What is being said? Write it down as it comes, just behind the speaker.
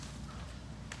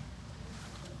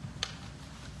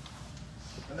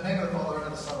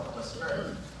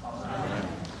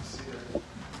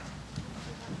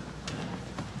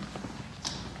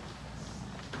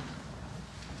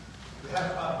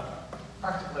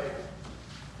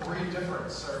3 different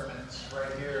sermons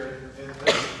right here in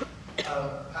this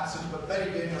passage, but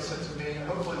Betty Daniel said to me,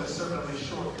 hopefully this sermon will be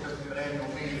short because we have an annual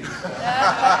meeting. So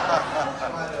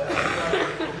I'll try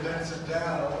to condense it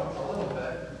down a little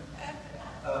bit.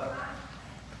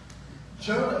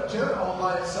 Jonah all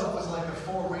by itself is like a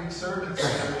 4-week sermon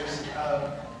series.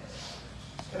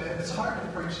 And it's hard to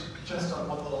preach just on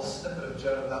one little snippet of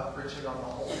Jonah without preaching on the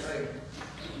whole thing.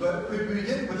 But we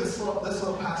begin with this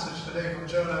little passage today from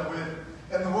Jonah with,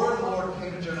 and the word of the Lord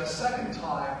came to Jonah a second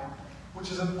time,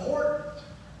 which is important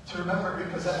to remember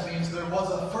because that means there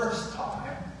was a first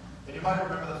time. And you might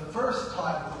remember the first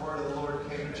time the word of the Lord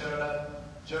came to Jonah.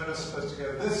 Jonah was supposed to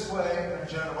go this way, and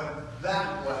Jonah went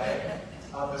that way,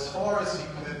 as far as he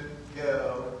could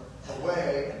go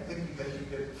away, and thinking that he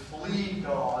could flee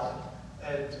God,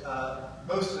 and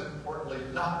most importantly,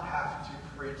 not have to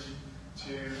preach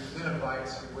to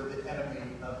Ninevites who were the enemy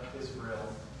of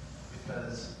Israel.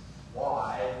 Because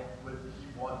why would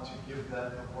he want to give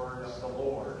them the word of the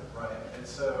Lord, right? And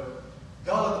so,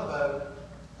 got on the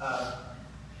boat.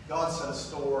 God sent a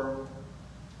storm.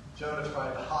 Jonah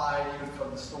tried to hide even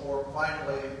from the storm.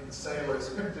 Finally, the sailors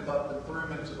picked him up and threw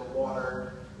him into the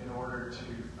water in order to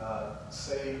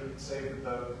save the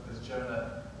boat, because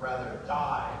Jonah rather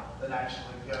die than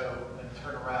actually go and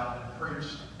turn around and preach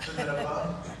to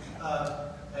Nineveh.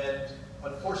 And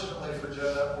unfortunately for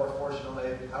Jonah, or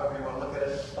fortunately, however you want to look at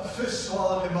it, a fish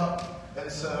swallowed him up.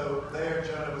 And so there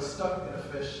Jonah was stuck in a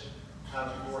fish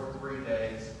for 3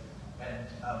 days. And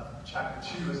chapter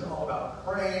 2 is all about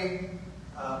praying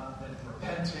and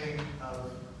repenting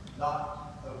of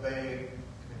not obeying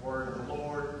the word of the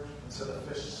Lord. And so the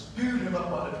fish spewed him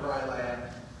up onto dry land.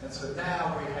 And so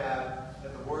now we have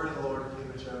that the word of the Lord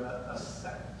came to Jonah a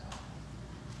second time.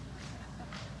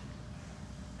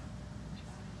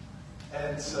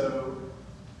 And so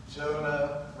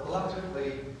Jonah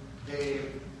reluctantly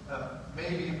gave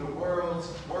maybe the world's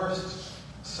worst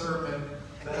sermon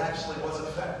that actually was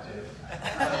effective.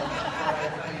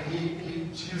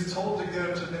 He was told to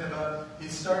go to Nineveh. He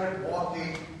started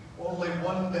walking only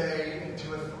 1 day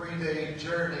into a 3-day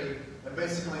journey and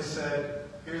basically said,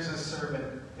 here's his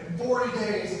sermon. In 40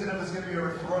 days, Nineveh is going to be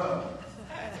overthrown.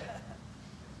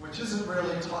 Which isn't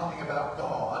really talking about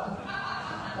God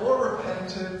or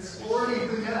repentance or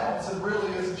anything else. It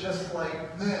really is just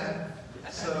like, then.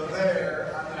 So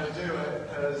there, I'm going to do it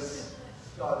because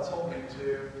God told me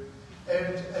to.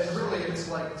 And really, it's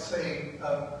like saying,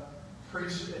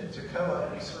 preach in Tacoma,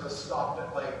 and he sort of stopped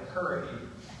at like Curry.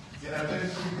 Didn't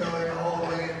keep going all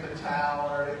the way into town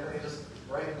or anything, just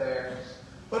right there.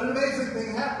 But an amazing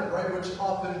thing happened, right? Which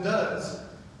often does.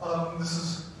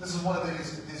 This is one of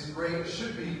these great. It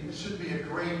should be a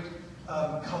great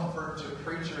comfort to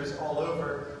preachers all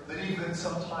over, that even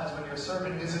sometimes when your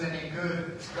sermon isn't any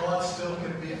good, God still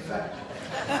can be effective.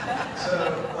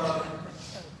 So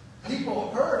people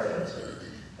heard it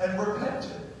and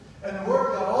repented, and the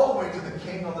word got all the way to the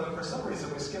king. Although for some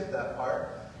reason we skipped that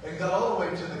part, and got all the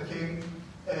way to the king,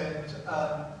 and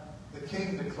the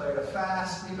king declared a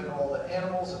fast, even all the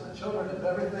animals and the children and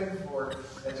everything,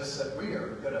 and just said,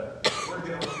 we're gonna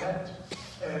repent.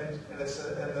 And it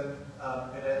said, and then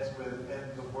it ends with,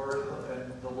 and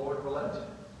the Lord relented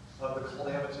of the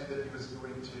calamity that he was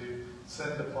going to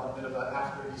send upon Nineveh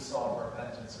after he saw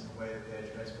repentance in the way that they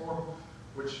had transformed,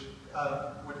 which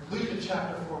would lead to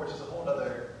chapter 4, which is a whole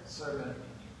other sermon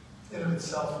in of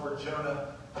itself, where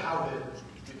Jonah pouted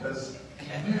because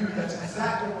he knew that's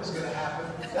exactly what was going to happen.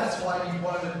 That's why he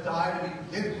wanted to die to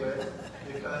begin with,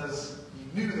 because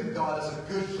he knew that God is a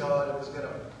good God and was going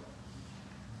to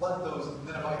let those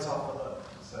Ninevites off the hook.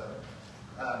 So,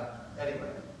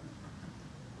 anyway,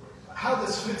 how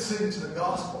this fits into the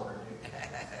gospel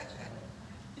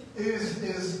is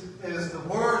the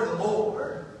word of the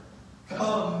Lord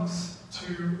comes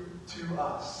to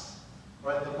us,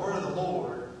 right? The word of the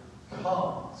Lord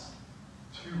comes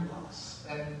to us,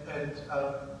 and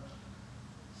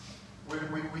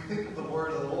we think of the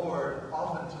word of the Lord.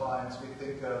 Oftentimes, we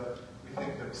think of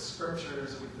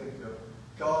scriptures, we think of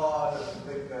God,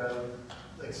 we think of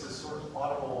this sort of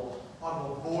audible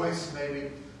voice,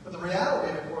 maybe. But the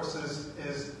reality, of course,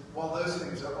 is while those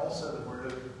things are also the word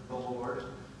of the Lord,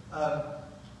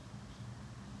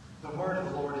 the word of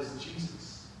the Lord is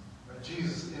Jesus. Right?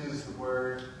 Jesus is the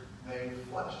Word made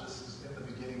flesh. This is, in the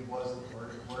beginning was the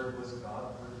Word. The Word was God.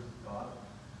 The Word was God.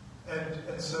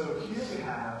 And so here we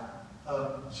have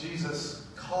Jesus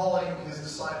calling his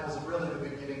disciples, really the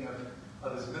beginning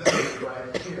of his ministry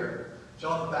right here.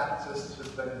 John the Baptist has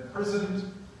been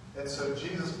imprisoned, and so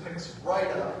Jesus picks right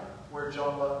up where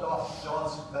John left off.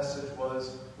 John's message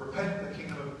was, repent, the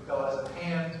kingdom of God is at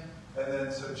hand. And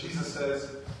then so Jesus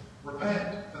says,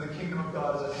 repent, for the kingdom of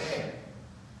God is at hand.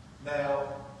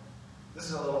 Now, this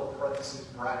is a little parentheses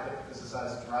bracket, because as I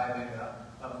was driving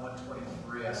on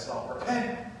 123, I saw,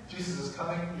 repent, Jesus is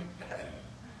coming.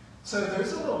 So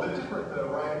there's a little bit different though,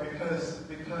 right?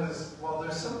 Because while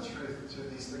there's some truth to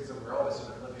these things that we're always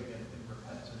sort of living in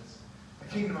repentance, the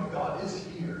kingdom of God is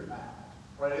here now,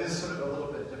 right? It is sort of a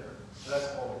little bit different. So that's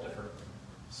a whole different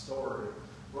story.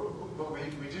 But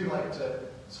we do like to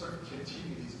sort of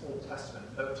continue these Old Testament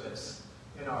motifs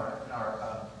in our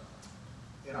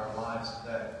lives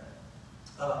today.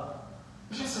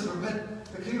 Jesus says, repent,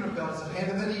 the kingdom of God is at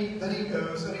hand. And then he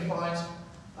goes and he finds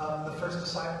the first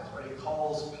disciples, right? He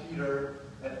calls Peter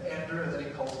and Andrew, and then he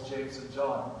calls James and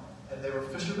John. And they were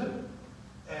fishermen.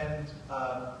 And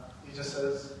he just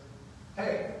says,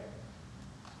 hey,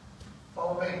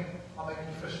 follow me. I'll make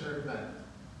you fisher of men.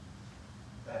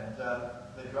 And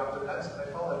they dropped their nets and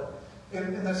they followed.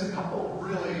 And there's a couple of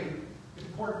really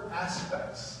important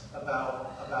aspects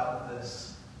about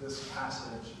this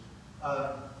touch.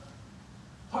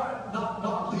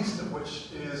 Not least of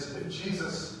which is if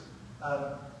Jesus,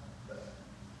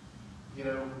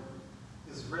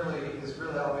 is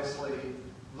really obviously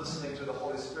listening to the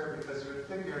Holy Spirit, because you would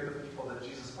figure the people that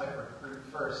Jesus might recruit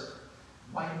first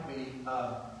might be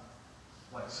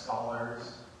like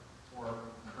scholars or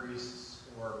priests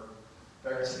or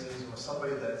Pharisees or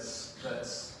somebody that's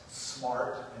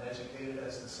smart and educated,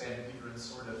 as the Sanhedrin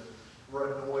sort of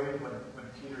were annoyed when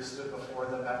Peter stood before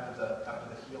them after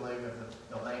the healing of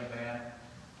the lame man,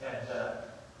 and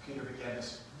Peter began to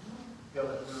go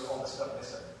through all the stuff. They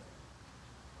said,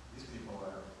 these people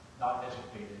are not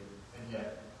educated, and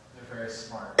yet they're very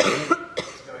smart.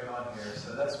 What's going on here?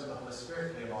 So that's when the Holy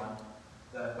Spirit came on.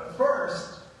 But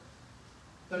first,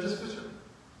 they're just fishermen,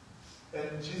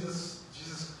 and Jesus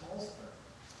calls them.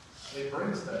 He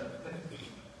brings them. And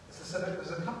as I said,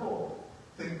 there's a couple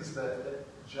things that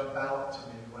jump out to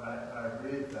me when I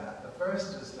read that. The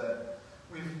first is that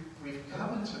we've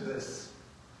come into this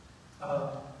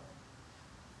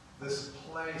this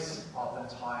place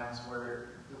oftentimes where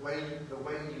the way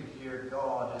you hear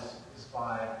God is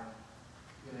by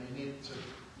you need to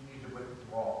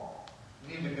withdraw.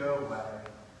 You need to go away.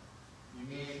 You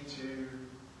need to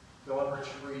go on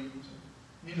retreat.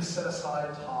 You need to set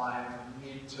aside time.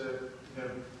 You need to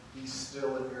be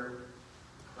still in your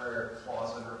prayer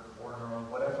closet or corner or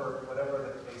whatever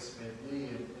the case may be,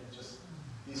 and just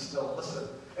be still. Listen.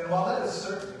 And while that is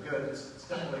certainly good, it's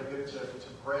definitely good to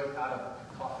break out of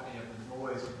the cacophony of the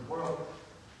noise of the world.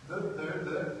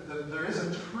 There is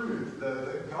a truth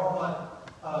that God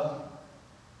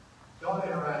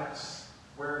interacts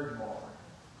where you are.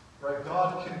 Right?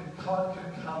 God can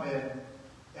come in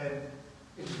and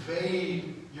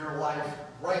invade your life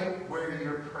right where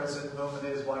your present moment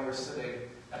is, while you're sitting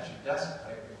at your desk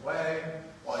typing away,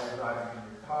 while you're driving in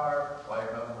your car, while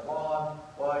you're mowing the lawn,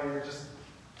 while you're just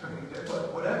cooking dinner.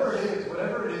 Whatever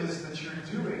it is that you're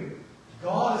doing,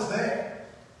 God is there.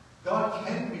 God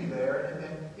can be there and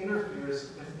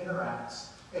interferes and interacts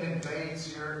and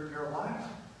invades your life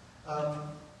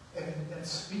and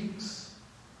speaks.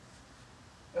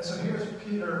 And so here's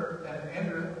Peter and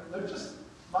Andrew. They're just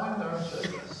minding their own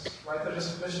business, right? They're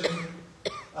just fishing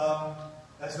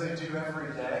as they do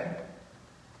every day.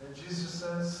 And Jesus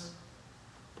says,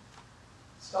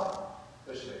 stop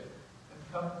fishing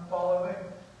and come follow me,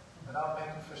 and I'll make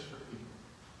you fish for people.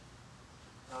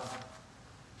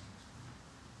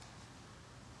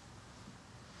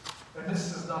 And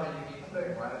this is not a unique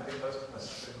thing, right? I think most of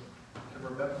us can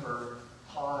remember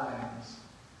times,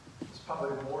 there's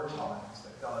probably more times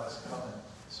that God has come and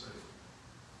sort of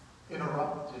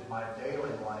interrupted my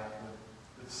daily life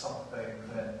with something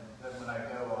than when I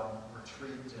go on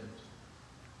retreat and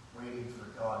waiting for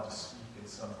God to speak in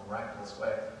some miraculous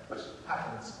way, which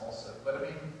happens also. But I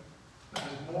mean,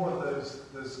 there's more of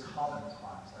those common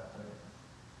times, I think.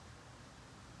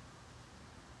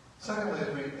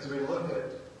 Secondly, as we look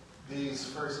at these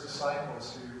first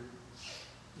disciples who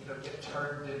get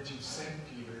turned into St.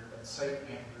 Peter and St.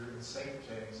 Andrew and St.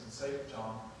 James and St.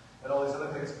 John and all these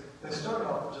other things, they started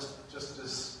off just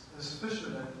as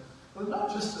fishermen, but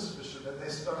not just as fishermen. They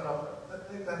started off,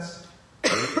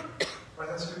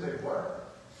 that's who they were.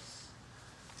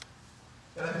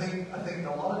 And I think a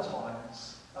lot of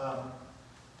times,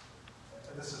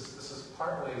 and this is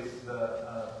partly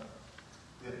the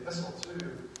epistle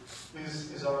too,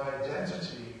 is our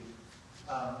identity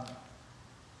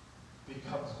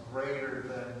becomes greater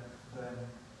than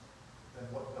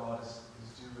what God is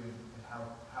doing and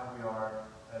how we are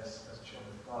as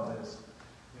children of God. That is,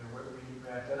 we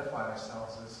identify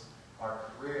ourselves as our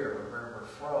career, or where we're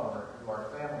from, or who our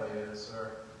family is, or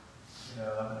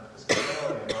I'm an Episcopalian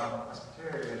Episcopalian, or I'm a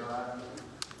Presbyterian, or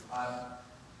I'm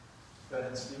been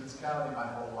in Stevens County my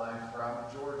whole life, or I'm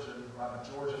a Georgian, or I'm a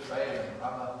Georgia fan, or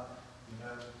I'm a,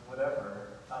 whatever.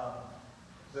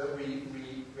 That we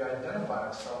identify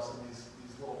ourselves in these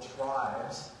little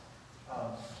tribes,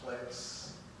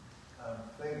 cliques,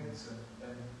 things,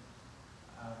 and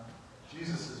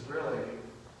Jesus is really,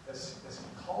 as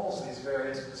he calls these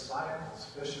various disciples,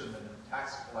 fishermen and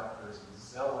tax collectors and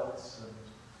zealots and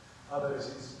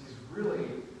others,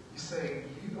 he's saying,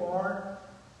 you are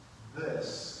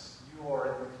this, you are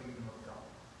in the kingdom of God.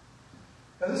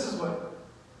 Now this is what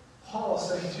Paul is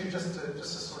saying too, just to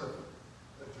sort of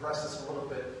address this a little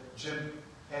bit. Jim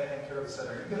and Karen said,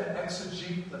 are you going to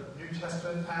exegete the New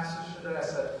Testament passage today? I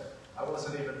said, I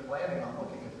wasn't even planning on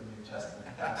looking at the New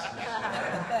Testament passage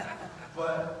today.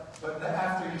 But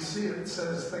after you see it, it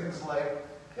says things like,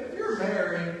 if you're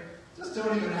married, just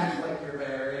don't even act like you're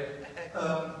married.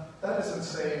 That isn't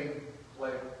saying,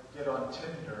 like, get on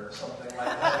Tinder or something like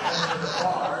that. In the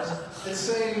bars. It's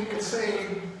saying,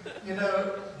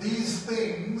 these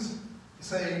things,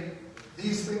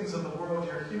 these things of the world,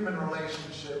 your human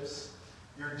relationships,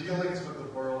 your dealings with the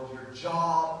world, your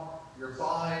job, your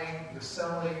buying, your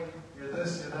selling, your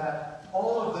this, your that,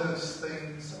 all of those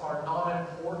things are not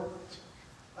important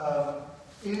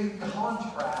in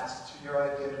contrast to your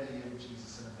identity in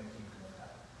Jesus and in the kingdom of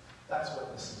heaven. That's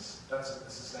what this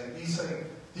is saying. He's saying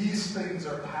these things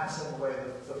are passing away.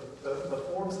 The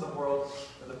forms of the world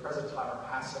at the present time are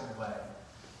passing away.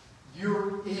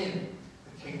 You're in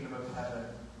the kingdom of heaven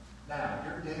now.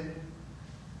 You're in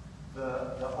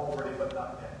the already but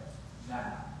not yet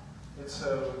now. And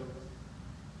so,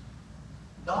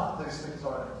 not that those things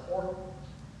aren't important.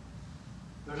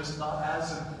 They're just not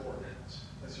as important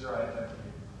as your identity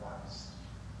in Christ.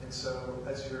 And so,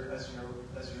 as you're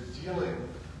dealing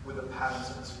with the patterns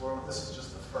of this world, this is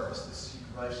just the first, this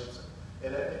human relationship.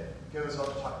 It goes on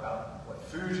to talk about what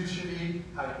food you should eat,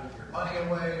 how you give your money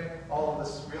away, all of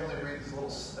this. We only read these little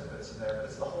snippets in there, but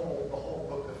it's the whole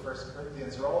book of 1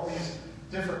 Corinthians. There are all these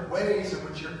different ways in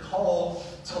which you're called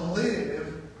to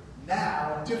live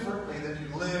now differently than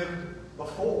you lived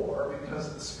before,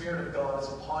 because the Spirit of God is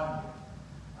upon you.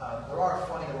 There are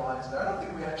funny lines there. I don't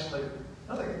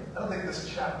think this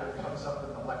chapter comes up in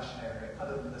the lectionary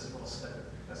other than this little snippet,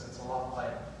 because it's a lot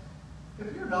like,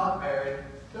 if you're not married,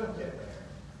 don't get married.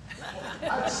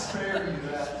 I'd spare you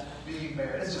that being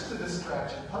married. It's just a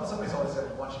distraction. Somebody's always going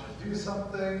to want you to do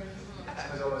something.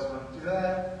 Somebody's always want to do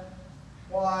that.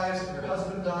 Wives, if your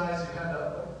husband dies, you have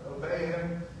to obey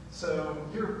him. So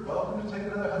you're welcome to take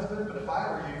another husband, but if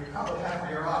I were you, I would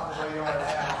happier off the way you are now.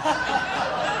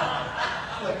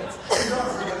 These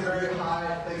aren't really very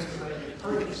high things that you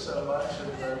preach so much in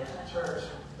the church,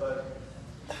 but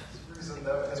it's the reason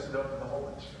that because we don't do the whole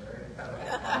dictionary.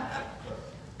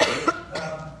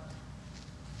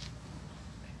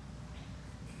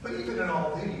 But even in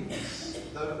all these,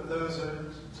 those are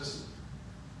just,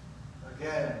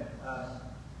 again,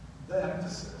 the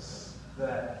emphasis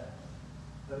that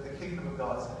the kingdom of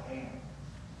God is at hand.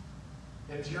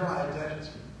 It's your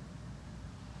identity.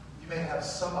 You may have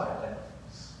some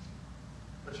identities,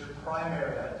 but your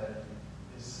primary identity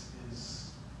is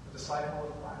a disciple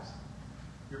of Christ.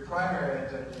 Your primary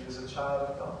identity is a child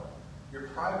of God. Your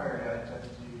primary identity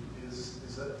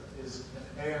is an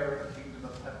heir of the kingdom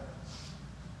of heaven.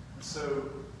 And so,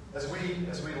 as we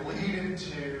lead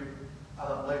into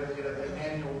later the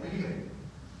annual meeting,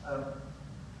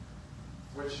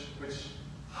 which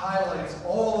highlights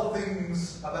all the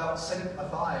things about St.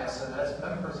 Matthias, and as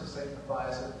members of St.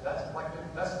 Matthias, and that's like the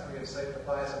vestry of St.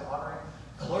 Matthias, and honoring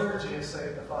clergy of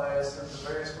St. Matthias, and the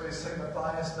various ways St.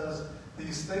 Matthias does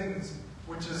these things,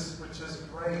 which is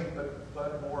great,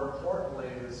 but more importantly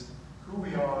is who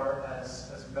we are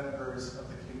as members of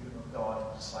the kingdom of God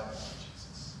and disciples of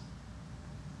Jesus.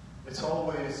 It's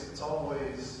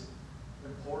always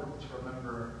important to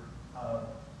remember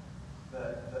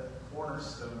that the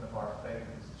cornerstone of our faith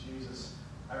is Jesus.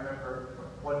 I remember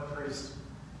one priest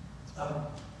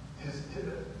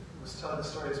was telling the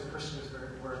story as Christians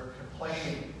were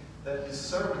complaining that his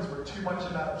sermons were too much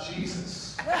about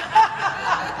Jesus.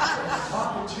 He's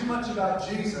talking too much about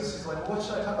Jesus. He's like, well, what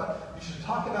should I talk about? You should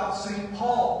talk about St.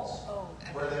 Paul's,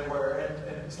 where they were.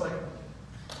 And it's like,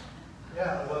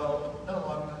 yeah, well, no,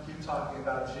 I'm going to keep talking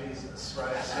about Jesus,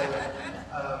 right? So,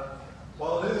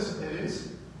 well, it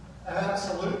is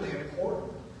absolutely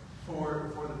important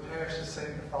for the parish of St.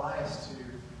 Matthias to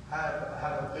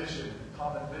have a vision, a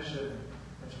common vision,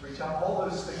 and to reach out. All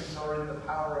those things are in the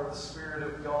power of the Spirit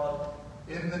of God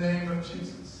in the name of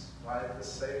Jesus, right? The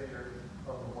Savior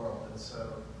of the world. And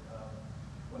so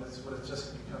when it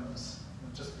just becomes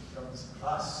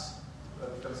us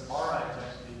but because our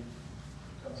identity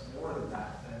becomes more than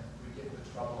that, then we get into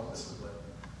trouble. And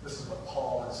this is what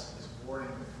Paul is warning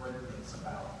the Corinthians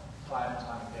about time and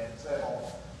time again. They have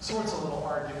all sorts of little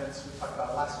arguments we talked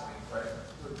about last week, right?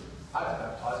 I was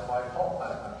baptized by Paul. I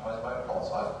was baptized by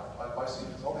Apollos. I was baptized by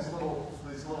Cephas. All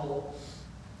these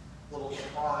little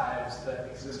tribes that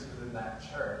exist within that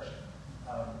church.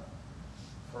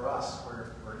 For us,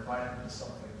 we're invited into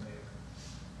something new,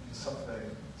 into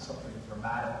something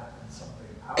dramatic and something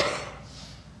powerful.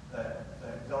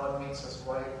 That God meets us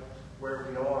right where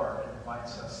we are and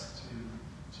invites us to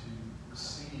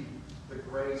receive the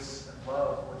grace and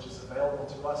love which is available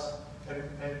to us,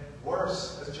 and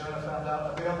worse, as Jonah found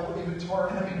out, available even to our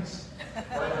enemies,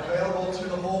 right? Available to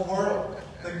the whole world.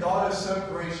 That God is so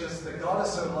gracious, that God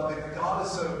is so loving, that God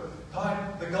is so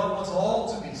kind, that God wants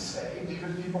all to be saved,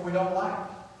 even people we don't like.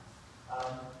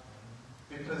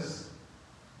 Because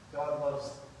God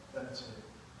loves them too.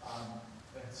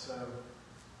 And so,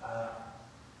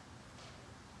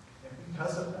 and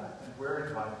because of that, then we're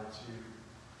invited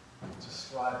to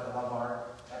strive to love our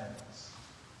enemies,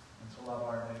 and to love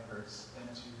our neighbors,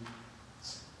 and to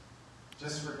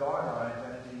disregard our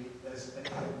identity as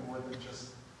anything more than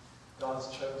just God's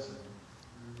chosen,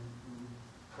 who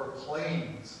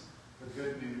proclaims the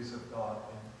good news of God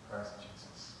in Christ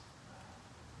Jesus.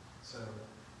 So,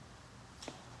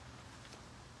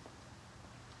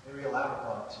 maybe allow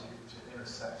God to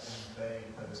intersect and invade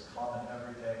those common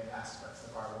everyday aspects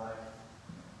of our life.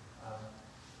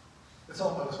 It's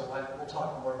almost like we'll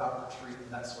talk more about retreat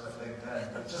and that sort of thing then,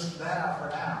 but just now, for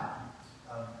now,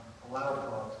 allow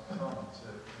God to come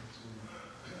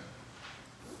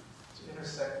to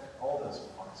intersect all